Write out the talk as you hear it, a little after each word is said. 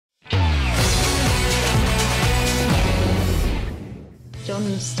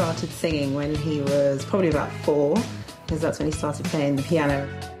started singing when he was probably about 4, because that's when he started playing the piano.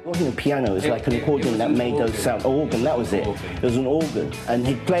 It wasn't a piano, it was like an accordion that made those sounds. Organ, that was it. It was an organ. And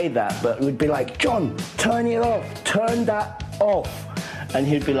he'd play that, but it would be like, John, turn it off, turn that off. And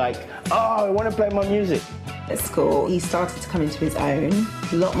he'd be like, oh, I want to play my music. At school, he started to come into his own.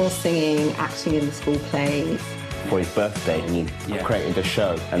 A lot more singing, acting in the school plays. For his birthday, he created a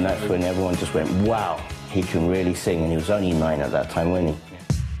show, and that's when everyone just went, wow, he can really sing. And he was only 9 at that time, wasn't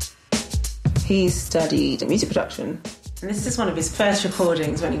he? He studied music production. And this is one of his first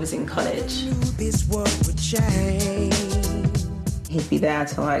recordings when he was in college. He'd be there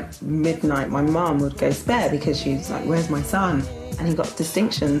till like midnight. My mum would go spare because she was like, where's my son? And he got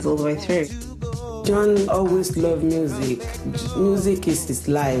distinctions all the way through. John always loved music. Music is his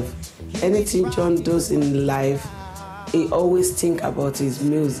life. Anything John does in life, he always think about his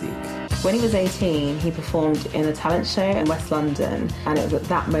music. When he was 18, he performed in a talent show in West London, and it was at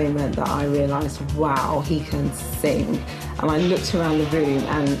that moment that I realised, wow, he can sing. And I looked around the room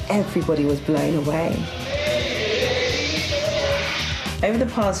and everybody was blown away. Over the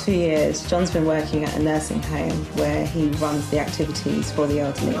past few years, John's been working at a nursing home where he runs the activities for the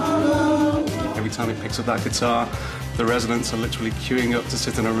elderly. Every time he picks up that guitar, the residents are literally queuing up to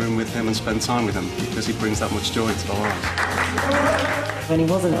sit in a room with him and spend time with him because he brings that much joy to their lives. When he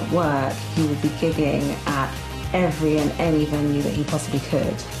wasn't at work, he would be gigging at every and any venue that he possibly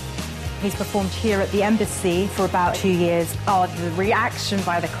could. He's performed here at the Embassy for about 2 years. Oh, the reaction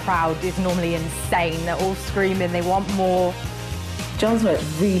by the crowd is normally insane. They're all screaming, they want more. John's worked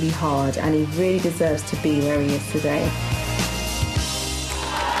really hard and he really deserves to be where he is today.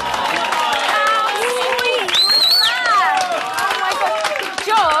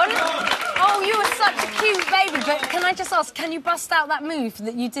 But can I just ask, can you bust out that move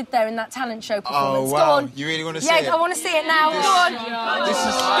that you did there in that talent show performance? Oh, wow. Go on. You really want to see it? Yeah, I want to see it now. Go on.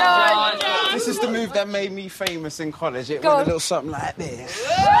 This is the move that made me famous in college. It Go went on. a little something like this.